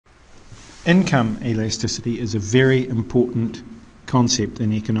Income elasticity is a very important concept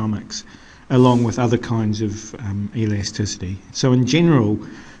in economics, along with other kinds of elasticity. So in general,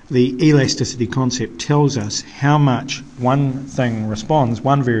 the elasticity concept tells us how much one thing responds,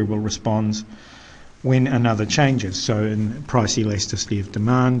 one variable responds, when another changes. So in price elasticity of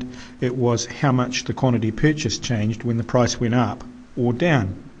demand, it was how much the quantity purchased changed when the price went up or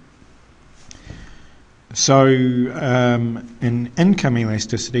down. So in income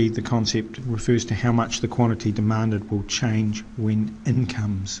elasticity, the concept refers to how much the quantity demanded will change when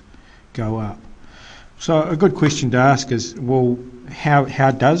incomes go up. So a good question to ask is, well,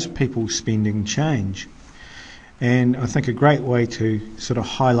 how does people's spending change? And I think a great way to sort of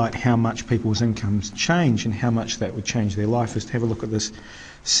highlight how much people's incomes change and how much that would change their life is to have a look at this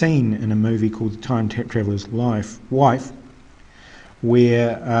scene in a movie called The Time Traveler's Wife,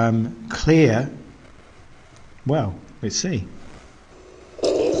 where Claire, well, let's see.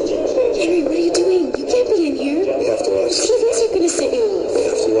 Henry, what are you doing? You can't be in here. We have to watch. Clippings are going to set you off. We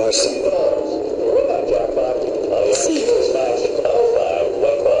have to watch something. See.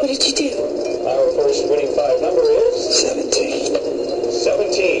 What did you do? Our first winning 5 number is 17.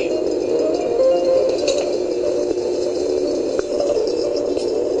 17.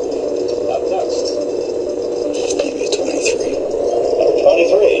 Up next, Maybe 23. number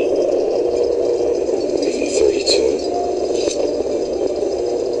 23. Maybe 32.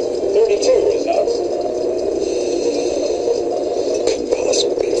 32 is up. Couldn't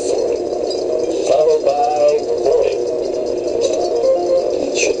possibly afford it. Followed by 40.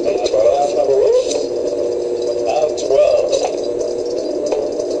 It should be And 12. our last number is now 12.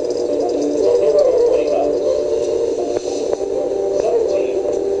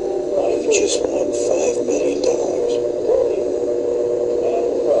 You just won $5 million.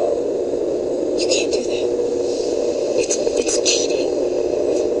 You can't do that. It's cheating.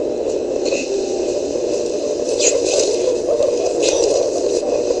 Okay. That's right.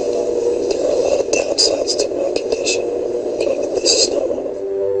 There are a lot of downsides to my condition. Okay, but this is not one.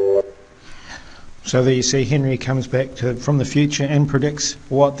 So there you see Henry comes back from the future and predicts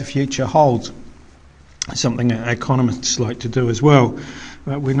what the future holds. Something that economists like to do as well,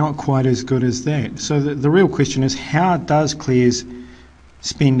 but we're not quite as good as that. So the real question is, how does Claire's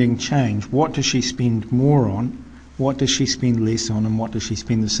spending change? What does she spend more on? What does she spend less on? And what does she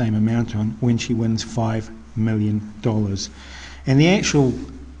spend the same amount on when she wins $5 million? And the actual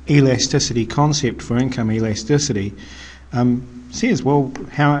elasticity concept for income elasticity says, well,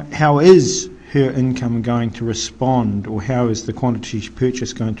 how is her income going to respond, or how is the quantity she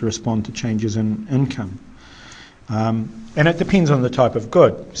purchased going to respond to changes in income? And it depends on the type of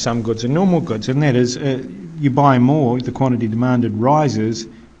good. Some goods are normal goods, and that is you buy more, the quantity demanded rises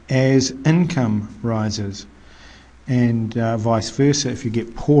as income rises. And vice versa, if you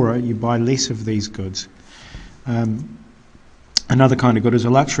get poorer, you buy less of these goods. Another kind of good is a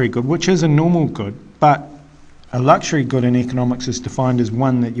luxury good, which is a normal good, but a luxury good in economics is defined as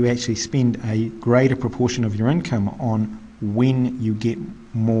one that you actually spend a greater proportion of your income on when you get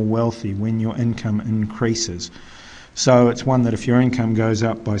more wealthy, when your income increases. So it's one that if your income goes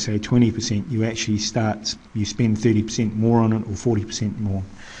up by, say, 20%, you spend 30% more on it, or 40% more.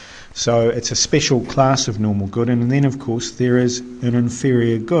 So it's a special class of normal good. And then, of course, there is an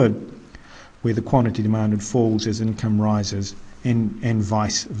inferior good, where the quantity demanded falls as income rises, and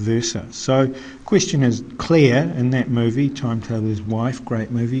vice versa. So question is, Claire, in that movie, Time Traveler's Wife,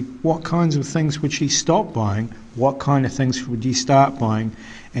 great movie, what kinds of things would she stop buying? What kind of things would you start buying?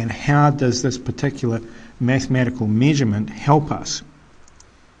 And how does this particular mathematical measurement help us?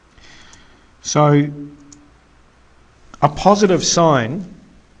 So a positive sign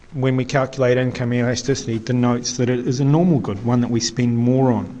when we calculate income elasticity denotes that it is a normal good, one that we spend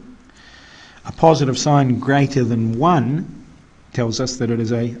more on. A positive sign greater than 1 tells us that it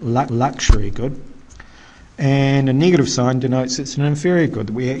is a luxury good, and a negative sign denotes it's an inferior good,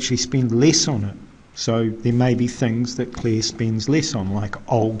 that we actually spend less on it. So there may be things that Claire spends less on, like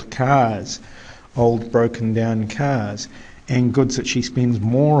old cars, old broken down cars, and goods that she spends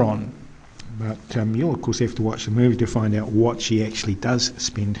more on. But you'll of course have to watch the movie to find out what she actually does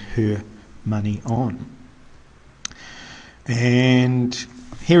spend her money on. And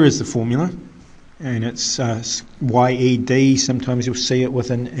here is the formula. And it's YED. Sometimes you'll see it with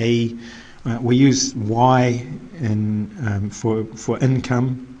an E. We use Y for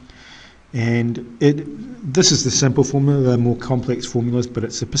income, and this is the simple formula. There are more complex formulas, but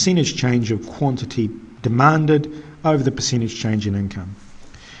it's the percentage change of quantity demanded over the percentage change in income.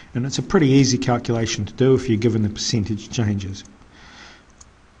 And it's a pretty easy calculation to do if you're given the percentage changes.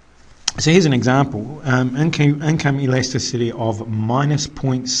 So here's an example. Income elasticity of minus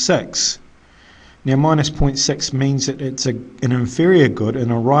 0.6 Now, minus 0.6 means that it's an inferior good,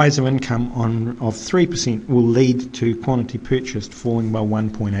 and a rise of income of 3% will lead to quantity purchased falling by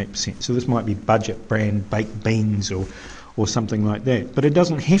 1.8%. So this might be budget brand baked beans or something like that. But it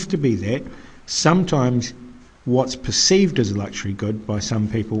doesn't have to be that. Sometimes what's perceived as a luxury good by some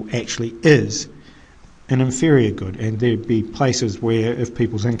people actually is an inferior good, and there'd be places where if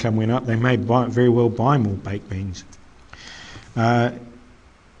people's income went up, they may very well buy more baked beans.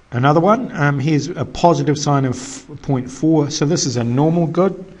 Another one, here's a positive sign of 0.4. So this is a normal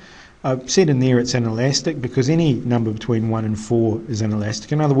good. I've said in there it's inelastic because any number between 1 and 4 is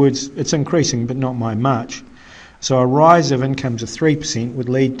inelastic. In other words, it's increasing but not by much. So a rise of incomes of 3% would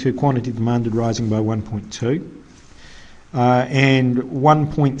lead to quantity demanded rising by 1.2. And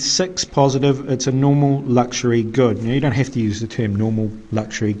 1.6 positive, it's a normal luxury good. Now, you don't have to use the term normal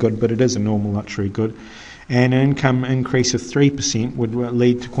luxury good, but it is a normal luxury good. And an income increase of 3% would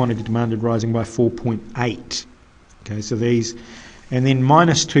lead to quantity demanded rising by 4.8. Okay, so these, and then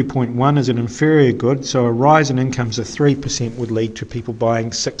minus 2.1 is an inferior good, so a rise in incomes of 3% would lead to people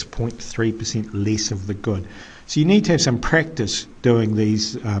buying 6.3% less of the good. So you need to have some practice doing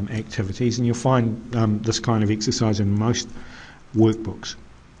these activities, and you'll find this kind of exercise in most workbooks.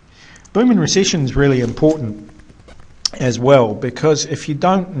 Boom and recession is really important as well, because if you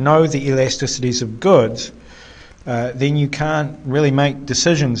don't know the elasticities of goods, then you can't really make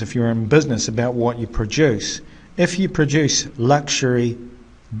decisions if you're in business about what you produce. If you produce luxury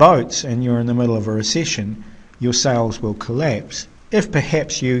boats and you're in the middle of a recession, your sales will collapse. If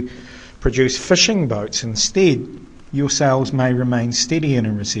perhaps you produce fishing boats instead, your sales may remain steady in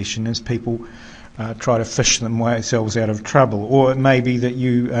a recession as people try to fish themselves out of trouble. Or it may be that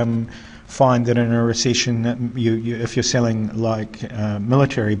you find that in a recession, that if you're selling like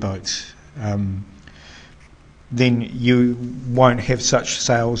military boats, then you won't have such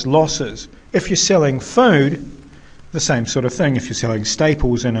sales losses. If you're selling food, the same sort of thing. If you're selling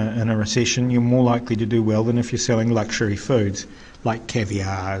staples in a recession, you're more likely to do well than if you're selling luxury foods like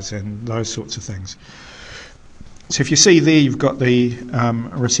caviars and those sorts of things. So if you see there, you've got the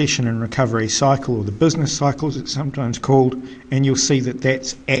recession and recovery cycle, or the business cycle as it's sometimes called, and you'll see that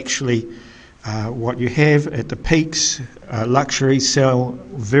that's actually what you have at the peaks. Luxuries sell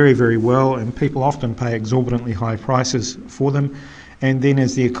very, very well, and people often pay exorbitantly high prices for them. And then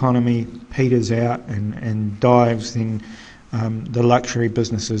as the economy peters out and dives, then the luxury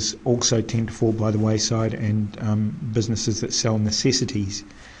businesses also tend to fall by the wayside, and businesses that sell necessities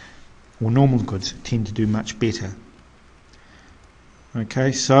or normal goods tend to do much better.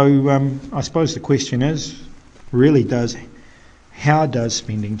 Okay, so I suppose the question is, really how does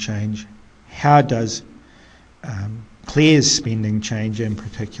spending change? How does Claire's spending change in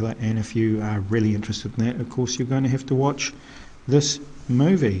particular? And if you are really interested in that, of course, you're going to have to watch this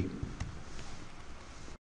movie.